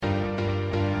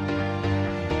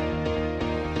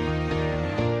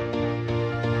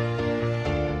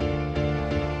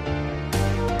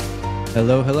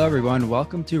Hello, everyone.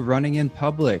 Welcome to Running in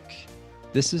Public.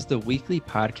 This is the weekly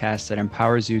podcast that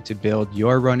empowers you to build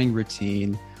your running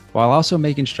routine while also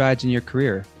making strides in your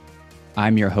career.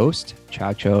 I'm your host,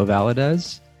 Chacho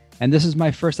Valadez, and this is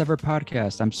my first ever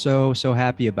podcast. I'm so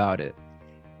happy about it.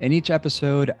 In each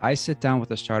episode, I sit down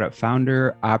with a startup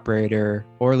founder, operator,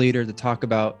 or leader to talk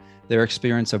about their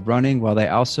experience of running while they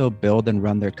also build and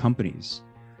run their companies.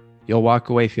 You'll walk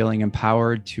away feeling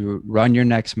empowered to run your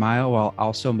next mile while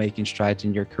also making strides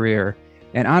in your career.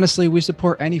 And honestly, we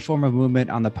support any form of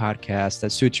movement on the podcast that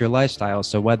suits your lifestyle.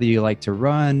 So whether you like to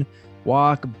run,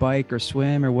 walk, bike, or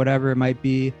swim, or whatever it might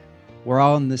be, we're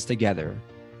all in this together.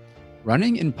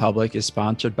 Running in Public is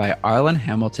sponsored by Arlen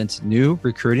Hamilton's new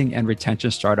recruiting and retention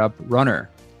startup, Runner.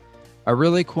 A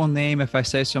really cool name, if I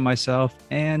say so myself,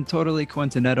 and totally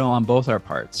coincidental on both our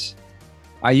parts.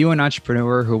 Are you an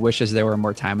entrepreneur who wishes there were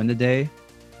more time in the day?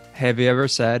 Have you ever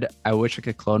said, I wish I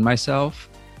could clone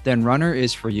myself? Then Runner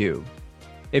is for you.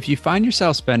 If you find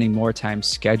yourself spending more time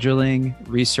scheduling,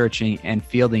 researching, and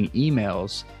fielding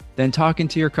emails than talking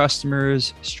to your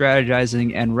customers,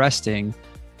 strategizing, and resting,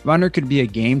 Runner could be a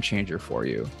game changer for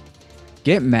you.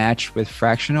 Get matched with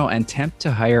fractional and temp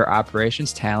to hire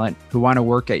operations talent who want to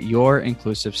work at your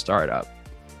inclusive startup.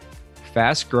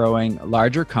 Fast-growing,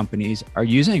 larger companies are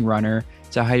using Runner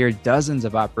to hire dozens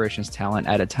of operations talent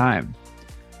at a time.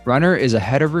 Runner is a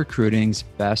head of recruiting's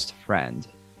best friend.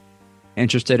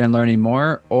 Interested in learning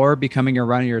more or becoming a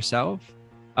runner yourself?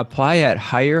 Apply at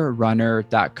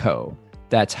hirerunner.co.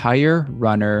 That's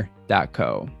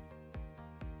hirerunner.co.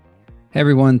 Hey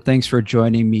everyone, thanks for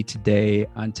joining me today.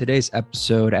 On today's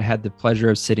episode, I had the pleasure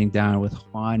of sitting down with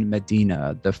Juan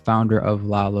Medina, the founder of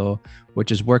Lalo, which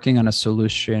is working on a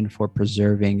solution for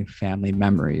preserving family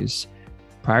memories.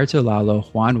 Prior to Lalo,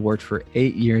 Juan worked for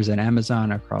 8 years at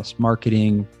Amazon across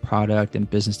marketing, product, and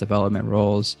business development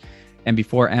roles. And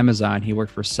before Amazon, he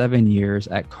worked for 7 years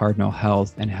at Cardinal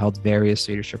Health and held various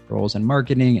leadership roles in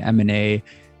marketing, M&A,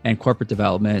 and corporate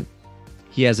development.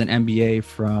 He has an MBA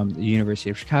from the University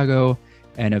of Chicago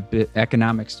and an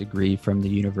economics degree from the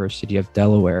University of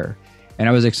Delaware. And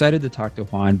I was excited to talk to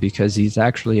Juan because he's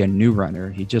actually a new runner.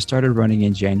 He just started running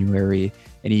in January,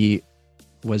 and he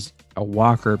was a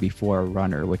walker before a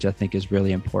runner, which I think is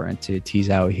really important to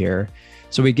tease out here.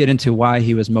 So we get into why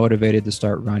he was motivated to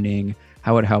start running,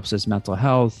 how it helps his mental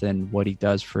health, and what he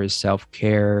does for his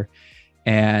self-care,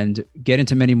 and get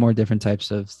into many more different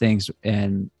types of things.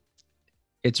 And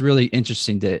it's really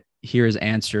interesting to hear his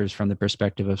answers from the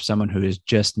perspective of someone who is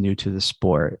just new to the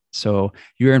sport. So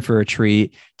you're in for a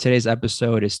treat. Today's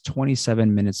episode is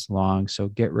 27 minutes long. So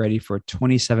get ready for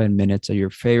 27 minutes of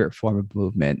your favorite form of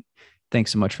movement.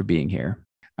 Thanks so much for being here.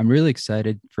 I'm really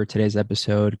excited for today's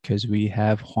episode because we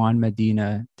have Juan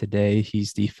Medina today.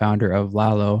 He's the founder of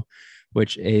Lalo,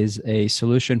 which is a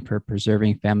solution for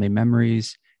preserving family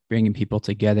memories, bringing people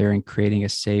together and creating a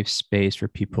safe space for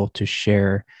people to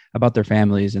share about their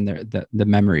families and the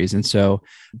memories. And so,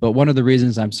 but one of the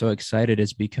reasons I'm so excited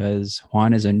is because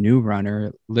Juan is a new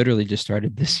runner, literally just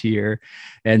started this year.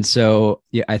 And so,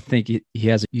 yeah, I think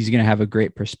he's going to have a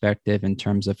great perspective in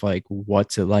terms of like,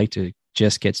 what's it like to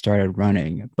just get started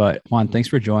running. But Juan, thanks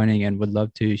for joining, and would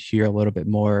love to hear a little bit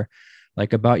more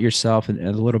like about yourself and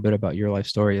a little bit about your life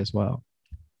story as well.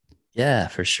 Yeah,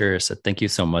 for sure. So thank you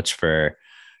so much for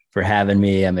having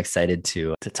me. I'm excited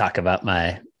to talk about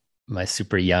my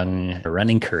super young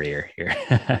running career here.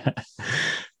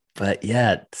 But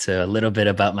yeah, so a little bit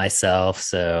about myself.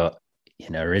 So,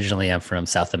 originally I'm from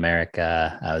South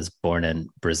America. I was born in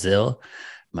Brazil.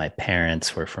 My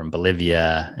parents were from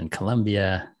Bolivia and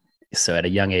Colombia. So at a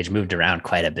young age, moved around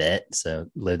quite a bit. So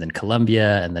lived in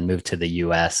Colombia and then moved to the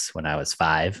US when I was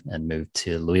 5 and moved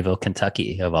to Louisville,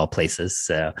 Kentucky, of all places.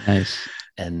 So Nice.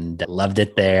 And loved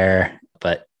it there,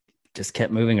 but just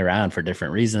kept moving around for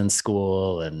different reasons,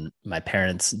 school and my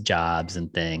parents' jobs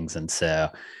and things. And so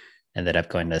ended up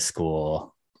going to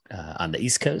school on the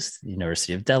East Coast,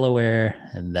 University of Delaware,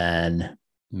 and then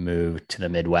moved to the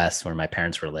Midwest where my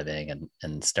parents were living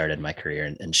and started my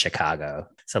career in Chicago.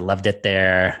 So loved it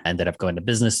there. Ended up going to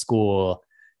business school,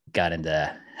 got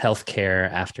into healthcare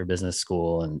after business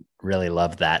school, and really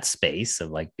loved that space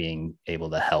of like being able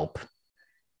to help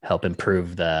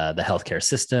improve the healthcare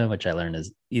system, which I learned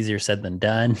is easier said than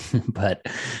done, but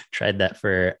tried that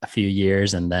for a few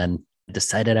years and then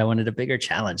decided I wanted a bigger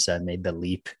challenge. So I made the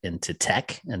leap into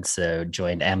tech. And so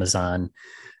joined Amazon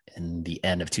in the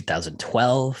end of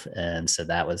 2012. And so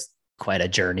that was quite a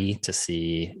journey to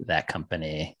see that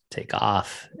company take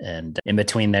off. And in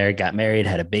between there, got married,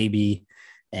 had a baby.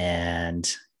 And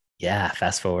yeah,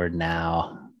 fast forward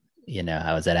now,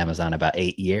 I was at Amazon about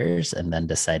 8 years and then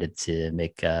decided to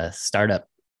make a startup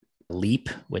leap,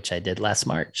 which I did last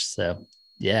March. So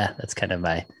yeah, that's kind of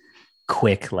my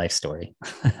quick life story.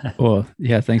 Well,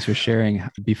 yeah, thanks for sharing.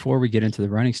 Before we get into the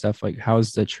running stuff, like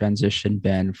how's the transition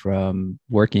been from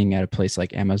working at a place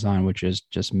like Amazon, which is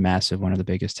just massive, one of the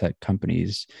biggest tech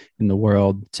companies in the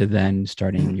world, to then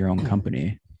starting your own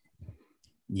company?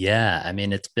 Yeah, I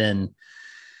mean, it's been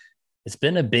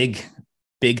a big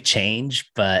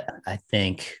change, but I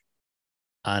think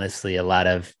honestly, a lot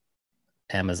of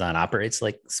Amazon operates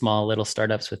like small little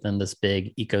startups within this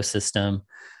big ecosystem.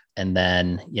 And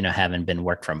then, having been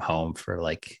work from home for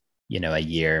like, a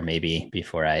year maybe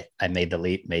before I made the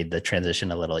leap, made the transition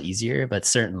a little easier. But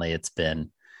certainly it's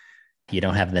been, you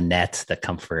don't have the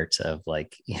comfort of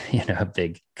like, a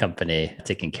big company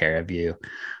taking care of you.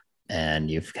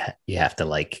 And you have to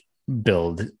like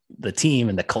build the team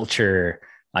and the culture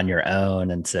on your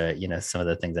own. And so, some of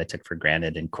the things I took for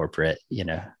granted in corporate,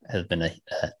 has been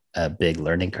a big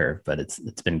learning curve, but it's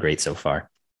been great so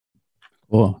far.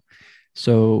 Cool.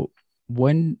 So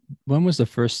when was the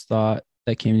first thought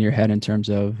that came in your head in terms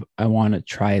of I want to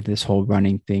try this whole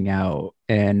running thing out?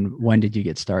 And when did you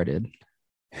get started?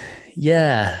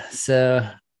 Yeah. So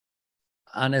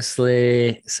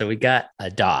honestly, so we got a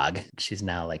dog. She's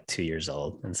now like 2 years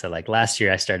old. And so like last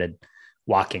year I started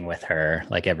walking with her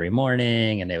like every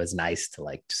morning, and it was nice to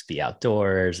like just be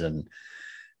outdoors, and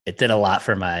it did a lot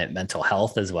for my mental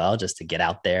health as well, just to get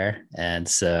out there. And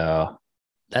so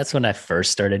that's when I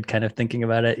first started kind of thinking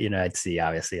about it. I'd see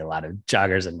obviously a lot of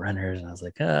joggers and runners, and I was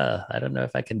like, oh, I don't know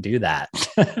if I can do that.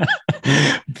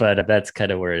 But that's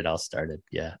kind of where it all started.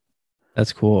 Yeah.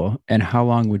 That's cool. And how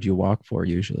long would you walk for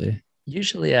usually?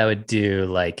 Usually I would do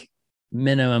like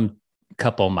minimum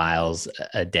couple miles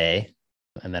a day.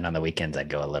 And then on the weekends, I'd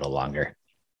go a little longer.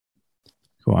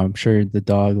 Cool. I'm sure the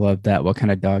dog loved that. What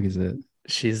kind of dog is it?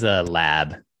 She's a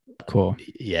lab. Cool.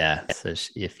 Yeah. So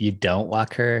if you don't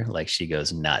walk her, like she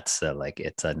goes nuts. So like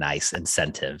it's a nice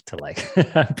incentive to like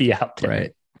be out there.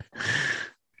 Right.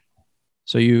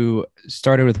 So you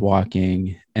started with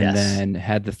walking and Yes. then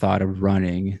had the thought of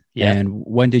running. Yeah. And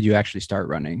when did you actually start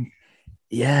running?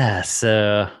 Yeah.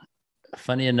 So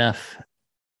funny enough,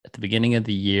 at the beginning of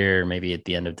the year, maybe at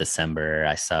the end of December,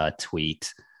 I saw a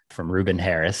tweet from Ruben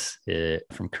Harris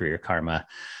from Career Karma,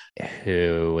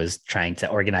 who was trying to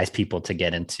organize people to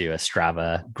get into a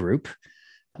Strava group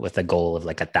with a goal of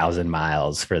like 1,000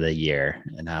 miles for the year.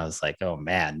 And I was like, oh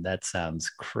man, that sounds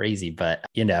crazy. But,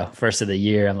 first of the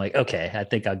year, I'm like, okay, I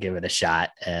think I'll give it a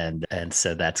shot. And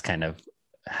so that's kind of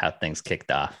how things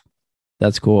kicked off.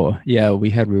 That's cool. Yeah, we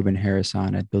had Ruben Harris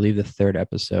on, I believe, the third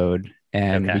episode,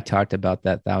 and we Okay. talked about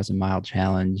that 1,000 mile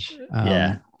challenge.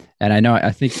 Yeah, And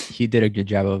I think he did a good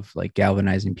job of like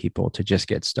galvanizing people to just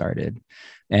get started,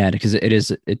 and because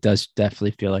it does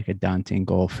definitely feel like a daunting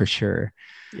goal for sure.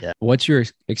 yeah. What's your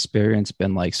experience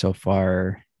been like so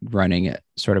far running it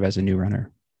sort of as a new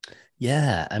runner?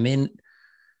 Yeah. I mean,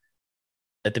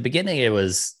 at the beginning, it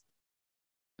was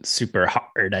super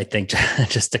hard, I think,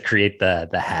 just to create the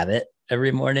habit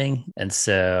every morning. And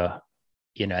so,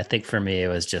 I think for me, it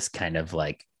was just kind of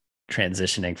like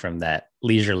transitioning from that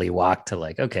leisurely walk to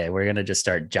like, okay, we're going to just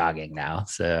start jogging now.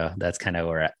 So that's kind of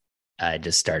where I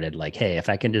just started like, hey, if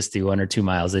I can just do 1 or 2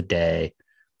 miles a day,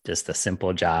 just a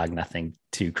simple jog, nothing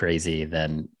too crazy,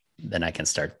 then I can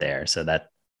start there. So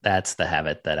that's the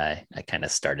habit that I kind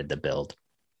of started to build.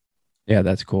 Yeah,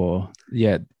 that's cool.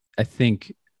 Yeah, I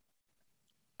think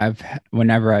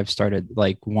whenever I've started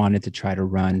like wanted to try to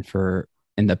run for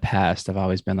in the past, I've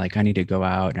always been like, I need to go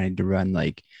out and I need to run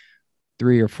like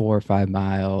 3 or 4 or 5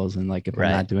 miles. And like, if I'm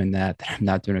Right. not doing that, then I'm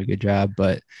not doing a good job.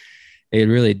 But it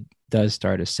really does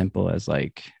start as simple as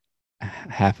like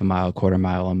half a mile, quarter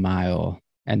mile, a mile,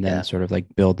 and then Yeah, sort of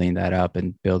like building that up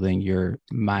and building your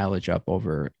mileage up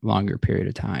over a longer period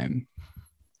of time.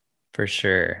 for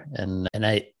sure. And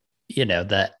I,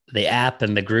 that the app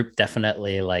and the group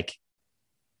definitely like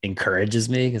encourages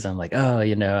me, because I'm like, oh,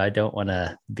 I don't want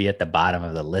to be at the bottom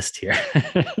of the list here.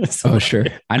 Oh, so, sure.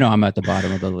 I know I'm at the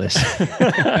bottom of the list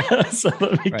so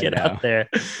let me right get out now. there.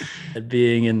 And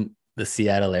being in the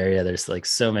Seattle area, there's like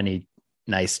so many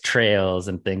nice trails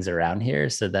and things around here.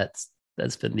 So that's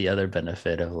been the other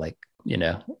benefit of like,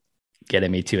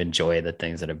 getting me to enjoy the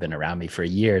things that have been around me for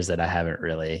years that I haven't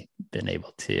really been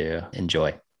able to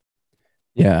enjoy.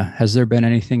 Yeah. Has there been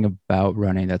anything about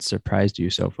running that surprised you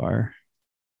so far?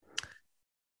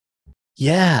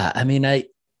 Yeah. I mean,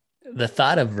 the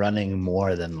thought of running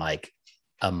more than like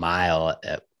a mile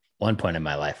at one point in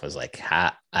my life was like,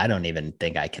 I don't even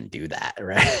think I can do that.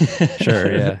 Sure.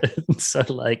 Right. Yeah. So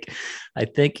like, I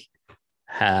think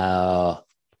how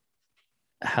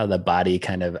the body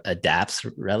kind of adapts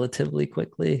relatively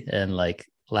quickly. And like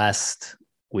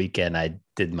weekend I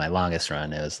did my longest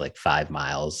run. It was like 5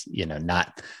 miles,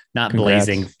 not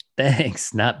blazing. Congrats.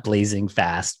 Thanks. Not blazing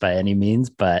fast by any means,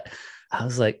 but I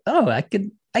was like, oh, I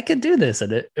could do this.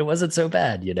 And it wasn't so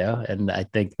bad, And I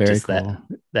think Very just cool.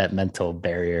 that mental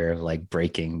barrier of like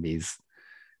breaking these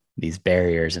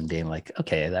barriers and being like,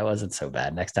 okay, that wasn't so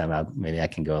bad. Next time maybe I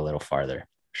can go a little farther.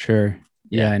 Sure.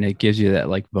 Yeah. Yeah. And it gives you that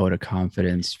like vote of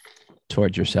confidence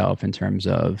towards yourself in terms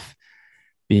of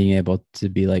being able to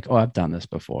be like, oh, I've done this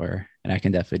before and I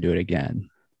can definitely do it again.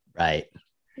 Right.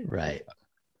 Right.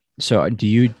 So do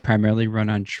you primarily run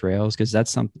on trails? Because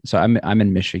that's something. So I'm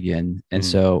in Michigan, and Mm.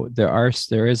 so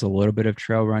there is a little bit of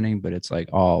trail running, but it's like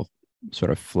all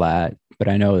sort of flat. But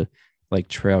I know like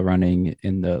trail running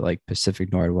in the like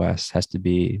Pacific Northwest has to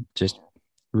be just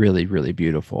really, really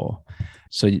beautiful.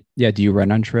 So yeah, do you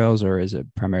run on trails or is it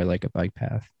primarily like a bike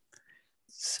path?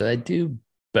 So I do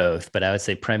both, but I would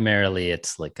say primarily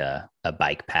it's like a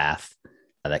bike path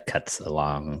that cuts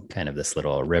along kind of this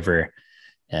little river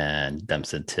and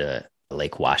dumps into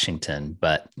Lake Washington.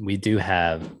 But we do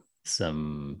have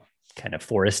some kind of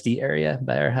foresty area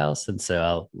by our house. And so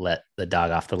I'll let the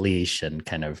dog off the leash and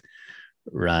kind of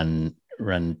run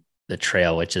the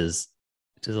trail, which is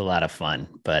a lot of fun.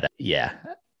 But yeah,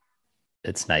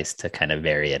 it's nice to kind of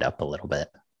vary it up a little bit.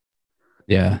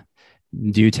 Yeah.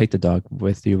 Do you take the dog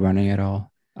with you running at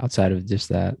all outside of just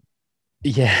that?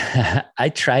 Yeah, I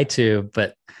try to,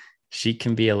 but she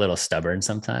can be a little stubborn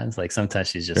sometimes. Like sometimes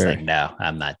she's just Sure. like, no,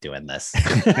 I'm not doing this.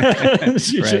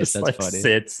 She Right. just That's like funny.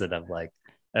 sits and I'm like,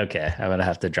 okay, I'm gonna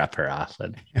have to drop her off.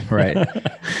 And Right.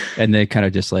 And then kind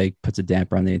of just like puts a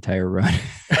damper on the entire run.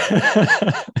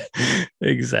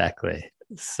 exactly.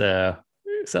 So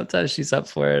sometimes she's up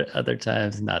for it, other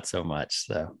times not so much.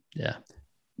 So yeah.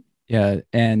 Yeah.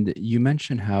 And you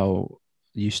mentioned how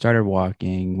you started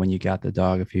walking when you got the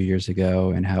dog a few years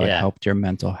ago and how it Yeah. helped your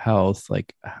mental health.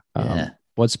 Like, Yeah.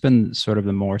 what's been sort of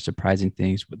the more surprising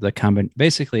things with the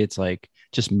basically it's like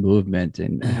just movement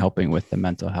and helping with the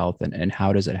mental health and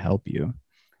how does it help you?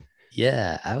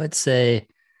 Yeah. I would say,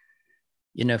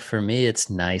 for me, it's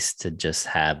nice to just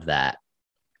have that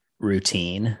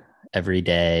routine every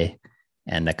day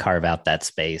and to carve out that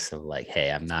space of like, hey,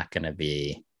 I'm not going to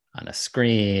be on a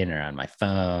screen or on my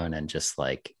phone and just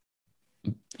like,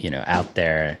 out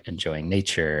there enjoying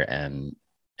nature and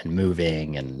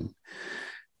moving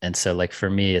and so like for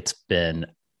me it's been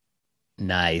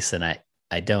nice and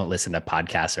I don't listen to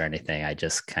podcasts or anything. I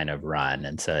just kind of run.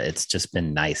 And so it's just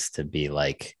been nice to be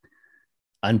like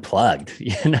unplugged,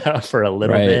 for a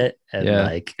little Right. bit and Yeah.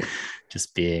 like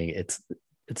just being it's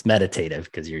meditative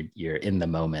because you're in the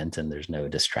moment and there's no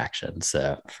distraction.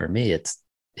 So for me it's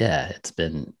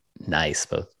been nice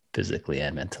both physically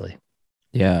and mentally.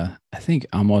 Yeah. I think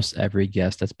almost every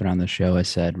guest that's been on the show has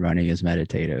said running is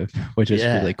meditative, which is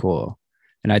really Yeah. cool.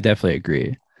 And I definitely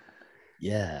agree.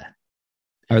 Yeah.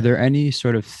 Are Yeah. there any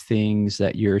sort of things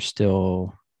that you're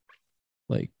still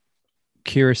like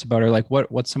curious about or like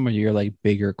what's some of your like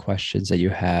bigger questions that you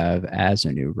have as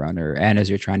a new runner and as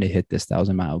you're trying to hit this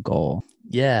 1,000-mile goal?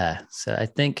 Yeah. So I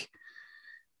think,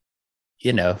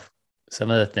 you know, some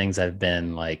of the things I've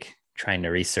been like trying to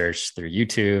research through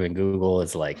YouTube and Google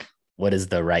is like, what is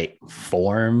the right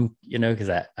form, because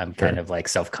I'm kind Sure. of like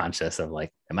self-conscious of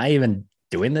like, am I even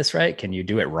doing this right? Can you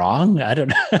do it wrong? I don't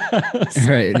know.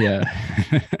 Right. Yeah.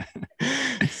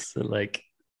 So like,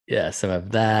 yeah, some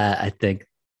of that. I think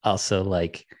also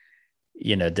like,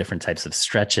 different types of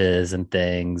stretches and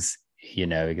things,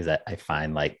 because I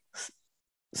find like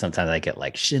sometimes I get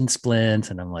like shin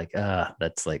splints and I'm like,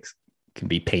 that's like can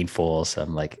be painful. So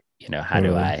I'm like,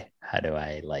 Totally. how do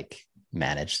I like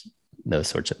manage those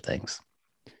sorts of things?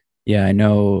 Yeah, I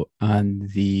know on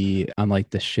like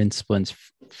the shin splints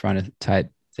front of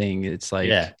type thing, it's Yeah.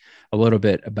 like a little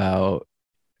bit about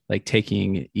like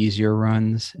taking easier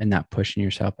runs and not pushing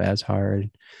yourself as hard.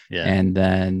 Yeah. And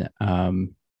then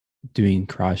doing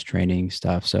cross training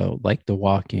stuff. So like the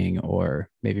walking or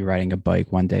maybe riding a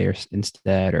bike one day or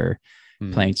instead, or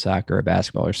Mm. playing soccer or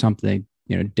basketball or something,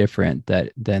 different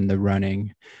that than the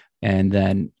running. And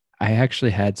then I actually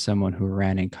had someone who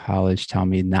ran in college tell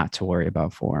me not to worry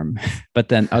about form, but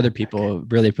then other Okay. people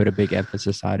really put a big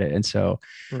emphasis on it. And so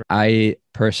I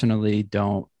personally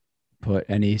don't put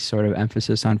any sort of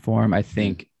emphasis on form. I Mm.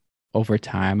 think over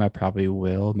time I probably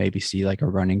will maybe see like a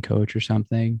running coach or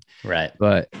something. Right.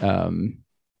 But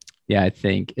yeah, I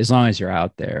think as long as you're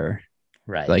out there,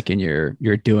 Right. like and you're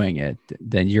doing it,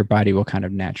 then your body will kind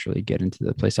of naturally get into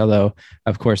the place. Although,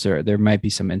 of course, there might be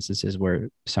some instances where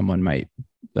someone might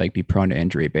like be prone to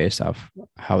injury based off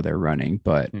how they're running.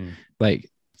 But Mm. like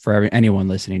for anyone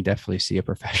listening, definitely see a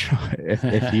professional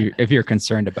if you're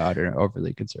concerned about it or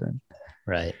overly concerned.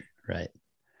 Right. Right.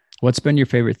 What's been your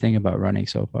favorite thing about running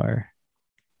so far?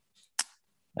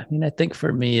 I mean, I think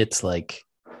for me, it's like,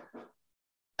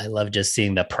 I love just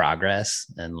seeing the progress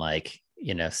and like,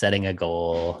 setting a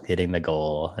goal, hitting the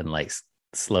goal, and like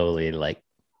slowly like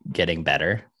getting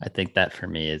better. I think that for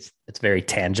me it's very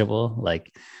tangible.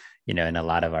 Like, in a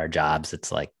lot of our jobs,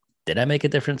 it's like, did I make a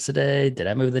difference today? Did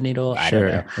I move the needle? I don't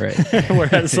know. Sure. Right.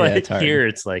 Whereas Yeah, like it's hard. here,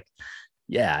 it's like,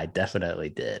 yeah, I definitely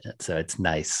did. So it's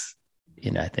nice.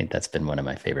 I think that's been one of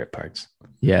my favorite parts.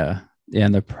 Yeah. Yeah,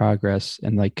 and the progress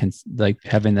and like like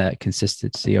having that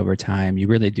consistency over time, you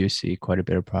really do see quite a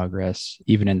bit of progress,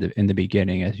 even in the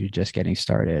beginning as you're just getting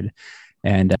started.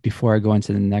 And before I go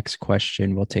into the next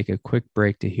question, we'll take a quick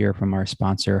break to hear from our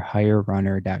sponsor,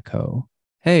 HigherRunner.co.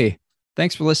 Hey,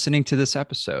 thanks for listening to this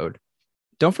episode.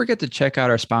 Don't forget to check out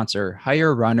our sponsor,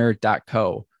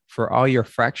 HigherRunner.co, for all your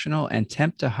fractional and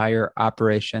temp to hire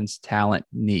operations talent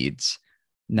needs.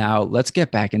 Now, let's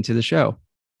get back into the show.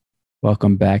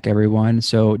 Welcome back, everyone.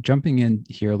 So, jumping in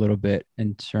here a little bit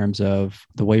in terms of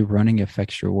the way running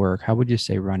affects your work, how would you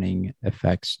say running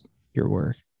affects your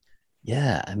work?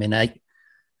 Yeah, I mean, I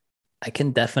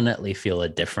can definitely feel a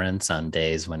difference on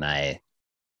days when I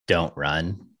don't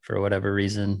run for whatever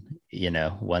reason.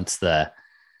 Once the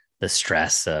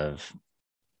stress of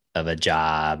a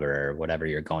job or whatever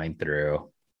you're going through,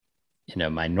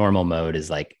 my normal mode is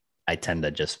like, I tend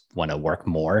to just want to work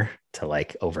more to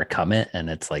like overcome it. And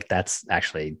it's like, that's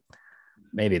actually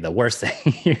maybe the worst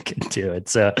thing you can do. And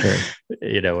so,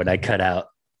 Sure. When I cut out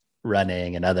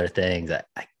running and other things,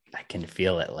 I can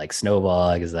feel it like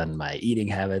snowball, because then my eating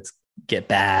habits get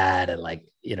bad, and like,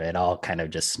 it all kind of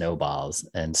just snowballs.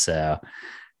 And so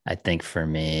I think for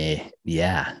me,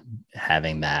 yeah,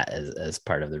 having that as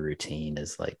part of the routine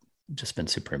is like just been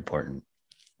super important.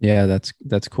 Yeah,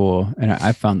 that's cool. And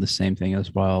I found the same thing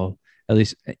as well. At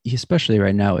least, especially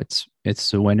right now, it's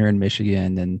the winter in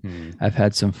Michigan, and I've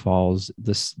had some falls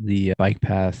the bike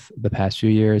path the past few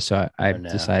years. So I've No.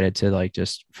 decided to like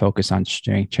just focus on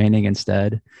strength training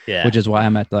instead, Yeah. which is why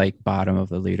I'm at the like bottom of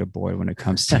the leaderboard when it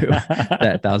comes to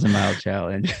that 1,000 mile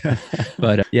challenge.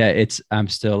 But yeah, I'm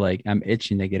still like I'm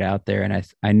itching to get out there, and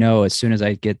I know as soon as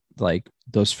I get like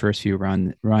those first few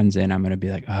runs in, I'm gonna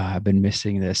be like, oh, I've been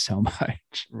missing this so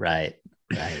much. Right.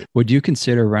 Right. Would you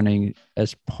consider running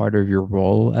as part of your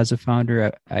role as a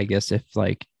founder? I guess if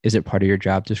like, is it part of your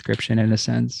job description in a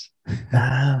sense?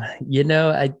 I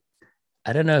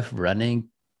don't know if running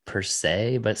per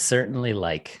se, but certainly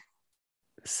like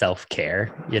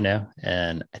self-care,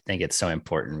 and I think it's so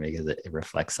important because it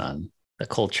reflects on the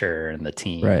culture and the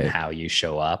team and Right. how you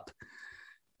show up.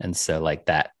 And so like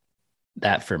that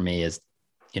for me is,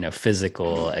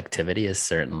 physical activity is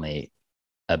certainly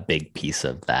a big piece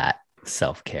of that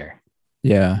self-care.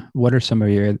 Yeah. What are some of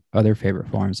your other favorite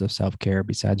forms of self-care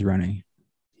besides running?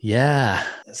 Yeah.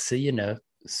 So,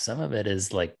 some of it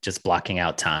is like just blocking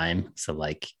out time. So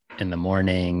like in the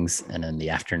mornings and in the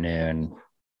afternoon,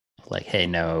 like, hey,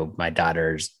 no, my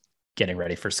daughter's getting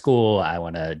ready for school. I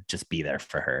want to just be there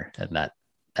for her. And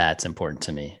that's important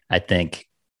to me. I think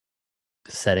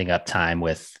setting up time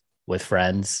with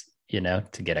friends,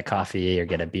 to get a coffee or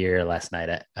get a beer. Last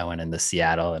night I went into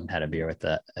Seattle and had a beer with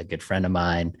a good friend of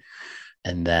mine.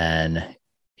 And then,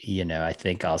 I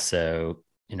think also,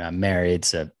 I'm married,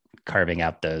 so carving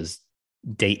out those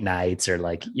date nights or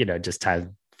like, just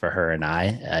time for her and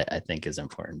I think is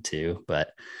important too.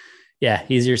 But yeah,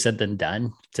 easier said than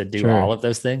done to do Sure. all of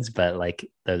those things. But like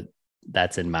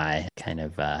that's in my kind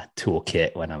of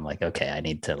toolkit when I'm like, okay, I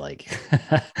need to like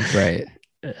Right.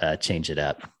 change it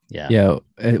up. Yeah.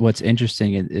 Yeah. What's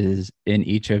interesting is in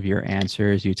each of your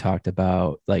answers, you talked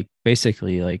about like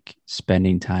basically like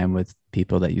spending time with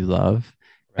people that you love.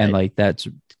 Right. And like that's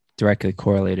directly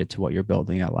correlated to what you're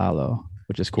building at Lalo,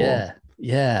 which is cool. Yeah.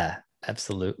 Yeah.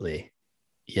 Absolutely.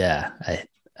 Yeah. I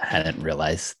hadn't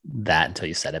realized that until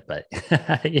you said it, but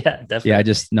yeah, definitely. Yeah, I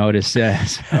just noticed. Yeah,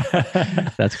 so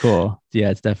that's cool. Yeah,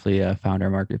 it's definitely a founder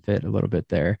market fit a little bit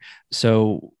there.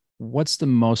 So, what's the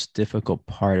most difficult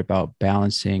part about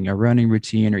balancing a running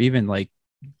routine or even like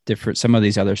different some of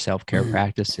these other self-care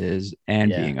practices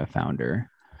and Yeah. being a founder?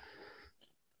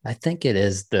 I think it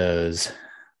is those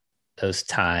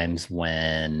times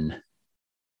when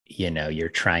you're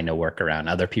trying to work around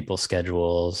other people's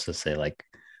schedules. So say like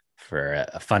for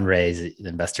a fundraise, the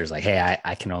investor's like, hey,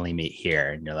 I can only meet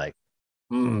here. And you're like,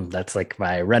 that's like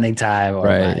my running time or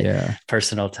Right. my Yeah.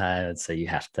 personal time. And so you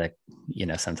have to,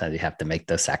 sometimes you have to make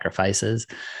those sacrifices.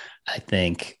 I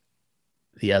think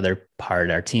the other part,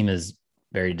 our team is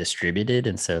very distributed.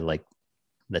 And so like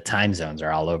the time zones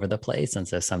are all over the place. And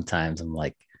so sometimes I'm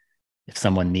like, if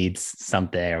someone needs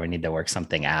something or we need to work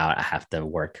something out, I have to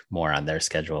work more on their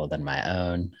schedule than my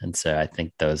own. And so I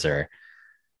think those are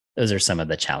some of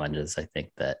the challenges I think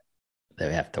that we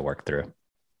have to work through.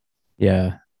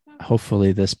 Yeah.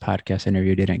 Hopefully this podcast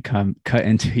interview didn't cut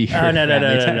into Oh, your no, no, family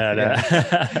no, no, time. no,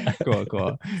 Yeah. no. Cool,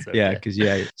 cool. It's Yeah, okay. because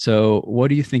yeah. So what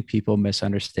do you think people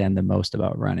misunderstand the most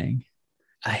about running?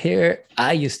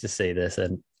 I used to say this,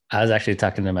 and I was actually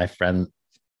talking to my friend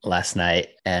last night,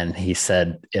 and he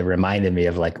said it reminded me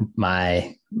of like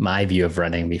my view of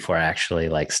running before I actually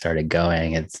like started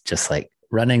going. It's just like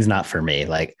running's not for me.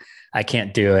 Like I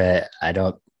can't do it.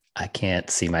 I can't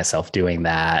see myself doing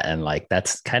that. And like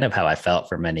that's kind of how I felt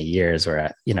for many years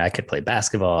where I could play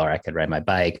basketball or I could ride my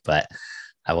bike, but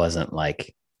I wasn't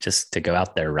like just to go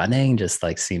out there running just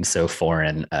like seems so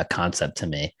foreign a concept to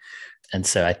me. And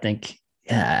so I think,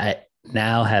 yeah,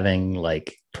 now having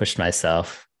like pushed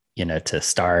myself, to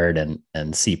start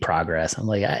and see progress, I'm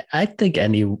like, I think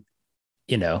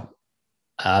you know,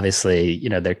 obviously,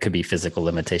 there could be physical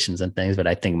limitations and things, but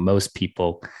I think most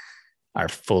people are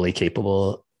fully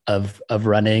capable of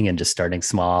running and just starting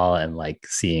small and like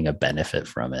seeing a benefit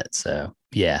from it. So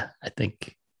yeah, I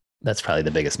think that's probably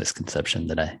the biggest misconception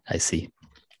that I see.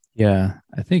 Yeah,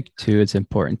 I think too, it's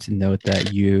important to note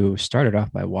that you started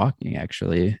off by walking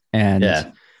actually. And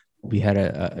Yeah. we had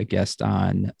a guest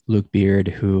on, Luke Beard,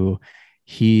 who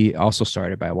he also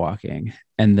started by walking.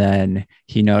 And then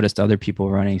he noticed other people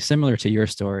running similar to your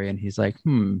story. And he's like,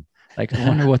 like, I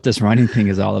wonder what this running thing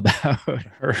is all about.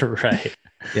 Right.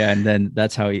 Yeah. And then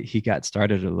that's how he got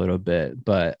started a little bit.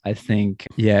 But I think,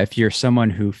 yeah, if you're someone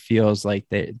who feels like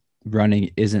that running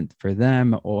isn't for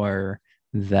them, or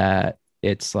that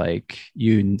it's like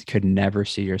you could never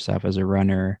see yourself as a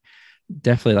runner,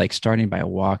 definitely like starting by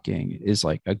walking is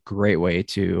like a great way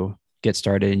to get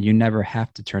started. And you never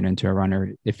have to turn into a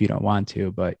runner if you don't want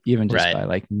to, but even just Right. by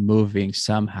like moving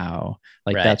somehow,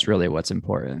 like Right. that's really what's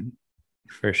important.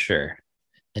 For sure.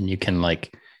 And you can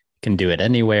do it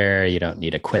anywhere. You don't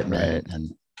need Right. equipment.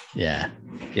 And yeah.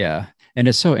 Yeah. And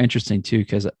it's so interesting too,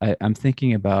 because I'm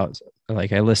thinking about,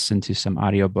 like, I listen to some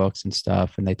audiobooks and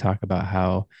stuff, and they talk about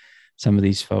how some of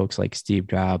these folks like Steve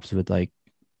Jobs would like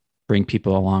bring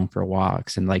people along for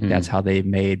walks, and like that's Mm. how they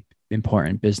made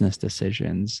important business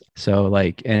decisions. So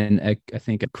like, and I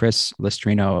think Chris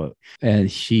Lestrino, and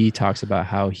he talks about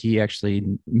how he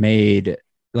actually made,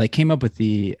 like, came up with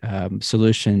the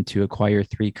solution to acquire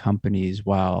three companies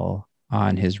while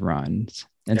on his runs.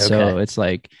 And so Okay. it's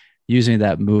like using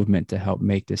that movement to help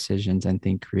make decisions and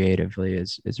think creatively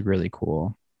is really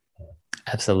cool.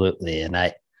 Absolutely. And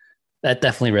that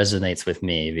definitely resonates with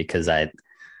me because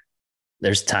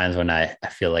there's times when I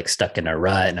feel like stuck in a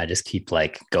rut and I just keep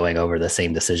like going over the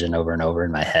same decision over and over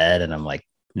in my head. And I'm like,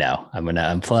 no, I'm going to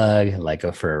unplug and like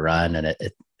go for a run. And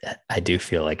I do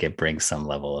feel like it brings some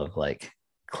level of like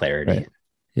Right. clarity. Yeah.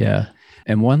 Yeah.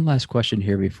 And one last question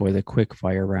here before the quick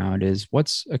fire round is,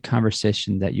 what's a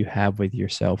conversation that you have with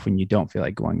yourself when you don't feel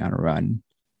like going on a run?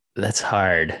 That's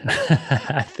hard.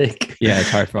 I think, Yeah, it's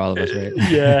hard for all of us, right?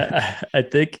 yeah, I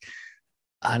think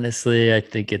honestly, I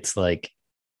think it's like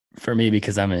for me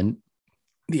because I'm in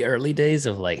the early days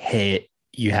of like, hey,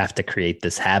 you have to create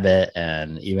this habit.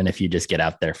 And even if you just get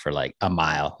out there for like a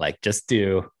mile, like just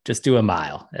do a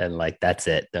mile and like that's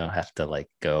it. Don't have to like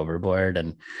go overboard.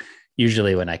 And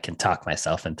usually when I can talk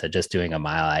myself into just doing a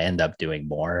mile, I end up doing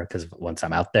more because once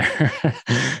I'm out there. So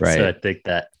I Right. think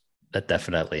that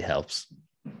definitely helps.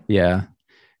 Yeah.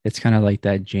 It's kind of like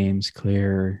that James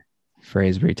Clear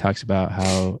phrase where he talks about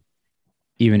how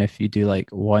even if you do like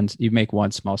you make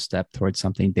one small step towards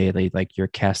something daily, like you're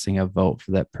casting a vote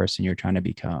for that person you're trying to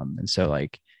become. And so,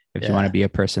 like, if you want to Yeah. be a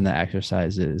person that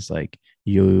exercises, like,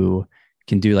 you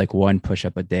can do like one push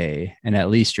up a day, and at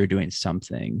least you're doing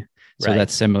something. So Right.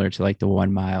 that's similar to like the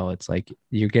 1 mile. It's like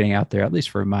you're getting out there at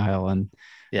least for a mile, and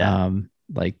Yeah.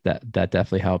 like that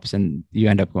definitely helps. And you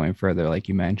end up going further, like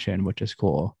you mentioned, which is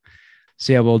cool.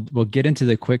 So yeah, we'll get into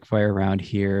the quick fire round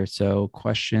here. So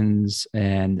questions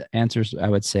and answers, I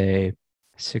would say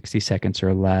 60 seconds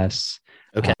or less.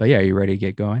 Okay. But yeah, are you ready to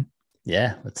get going?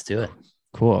 Yeah. Let's do it.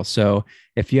 Cool. So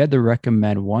if you had to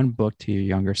recommend one book to your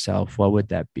younger self, what would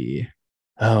that be?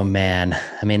 Oh man.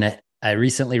 I mean, I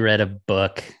recently read a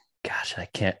book. Gosh, I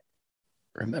can't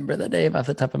remember the name off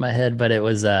the top of my head, but it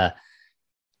was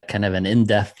kind of an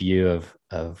in-depth view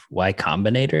of Y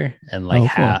Combinator and like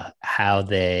Oh, cool. how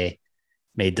they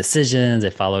made decisions. They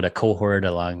followed a cohort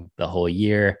along the whole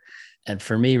year. And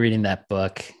for me, reading that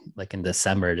book like in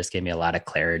December just gave me a lot of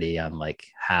clarity on like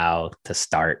how to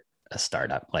start a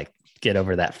startup, like get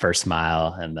over that first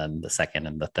mile and then the second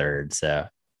and the third. So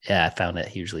yeah, I found it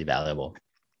hugely valuable.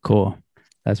 Cool.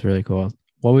 That's really cool.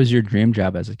 What was your dream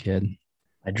job as a kid?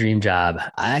 My dream job.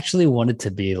 I actually wanted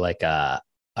to be like a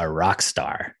rock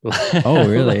star. Oh,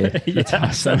 really? That's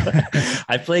Yeah. So awesome.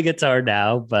 I play guitar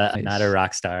now, but I'm not a Nice.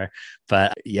 rock star.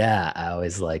 But yeah, I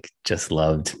always like just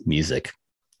loved music.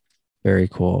 Very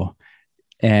cool.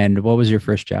 And what was your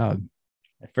first job?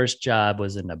 My first job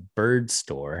was in a bird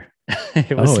store.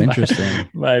 It was Oh, interesting.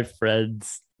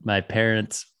 my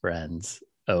parents' friends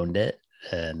owned it,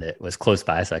 and it was close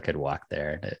by, so I could walk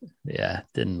there. And yeah,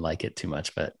 didn't like it too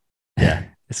much, but yeah,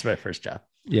 it's my first job.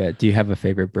 Yeah. Do you have a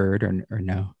favorite bird or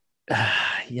no?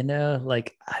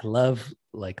 Like I love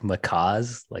like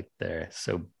macaws, like they're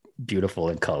so beautiful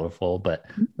and colorful, but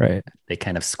Right. they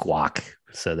kind of squawk,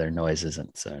 so their noise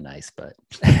isn't so nice. But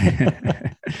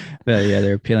But yeah,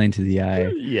 they're appealing to the eye.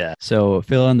 yeah, So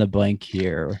fill in the blank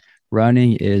here.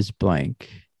 Running is blank.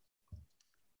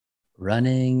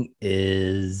 running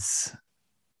is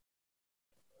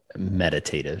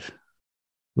meditative.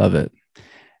 Love it.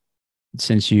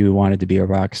 Since you wanted to be a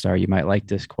rock star, you might like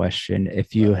this question.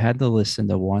 If you had to listen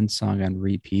to one song on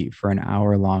repeat for an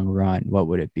hour-long run, what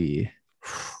would it be?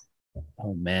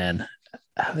 Oh man,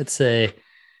 I would say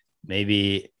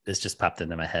maybe this just popped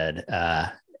into my head.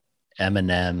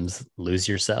 Eminem's "Lose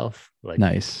Yourself." Like,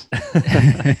 Nice.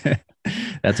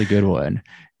 That's a good one.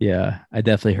 Yeah, I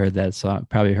definitely heard that song.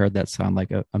 Probably heard that song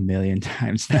like a million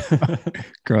times now,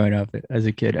 growing up as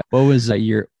a kid. What was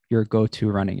your go-to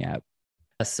running app?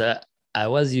 so I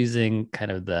was using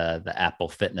kind of the Apple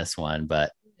Fitness one,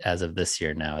 but as of this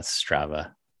year now, it's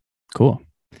Strava. Cool.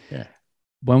 Yeah.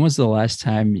 When was the last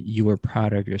time you were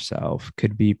proud of yourself?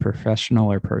 Could be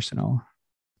professional or personal.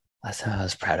 Last time I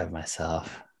was proud of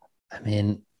myself. I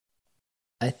mean,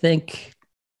 I think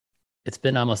it's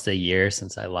been almost a year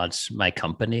since I launched my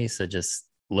company. So just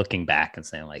looking back and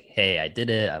saying like, hey, I did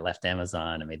it. I left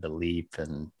Amazon. I made the leap,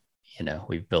 and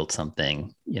we've built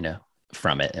something,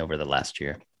 from it over the last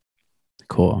year.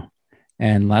 Cool.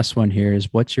 And last one here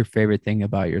is, what's your favorite thing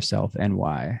about yourself and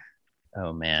why?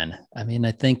 Oh man. I mean,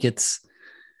 I think it's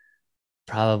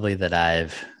probably that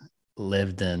I've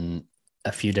lived in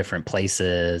a few different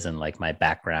places, and like my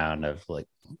background of like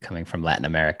coming from Latin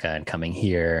America and coming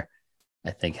here,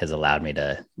 I think has allowed me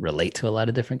to relate to a lot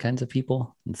of different kinds of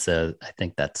people. And so I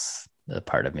think that's the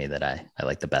part of me that I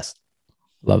like the best.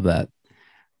 Love that.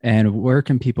 And where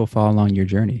can people follow along your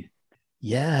journey?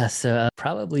 Yeah. So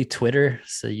probably Twitter.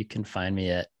 So you can find me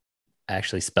at, I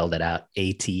actually spelled it out,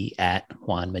 at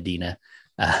Juan Medina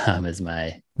is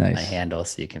my Nice. handle.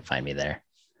 So you can find me there.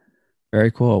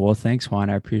 Very cool. Well, thanks, Juan.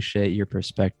 I appreciate your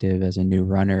perspective as a new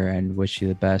runner and wish you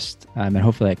the best. And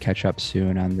hopefully I catch up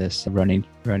soon on this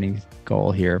running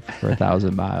goal here for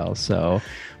 1,000 miles. So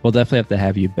we'll definitely have to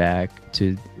have you back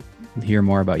to hear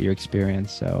more about your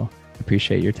experience. So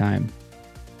appreciate your time.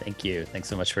 Thank you. Thanks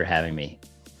so much for having me.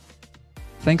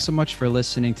 Thanks so much for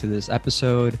listening to this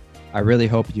episode. I really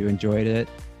hope you enjoyed it.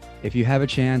 If you have a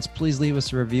chance, please leave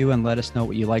us a review and let us know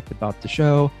what you liked about the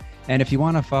show. And if you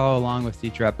want to follow along with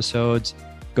future episodes,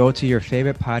 go to your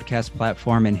favorite podcast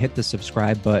platform and hit the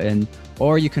subscribe button.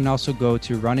 Or you can also go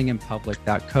to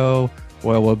runninginpublic.co,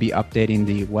 where we'll be updating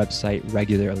the website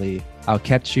regularly. I'll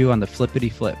catch you on the flippity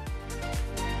flip.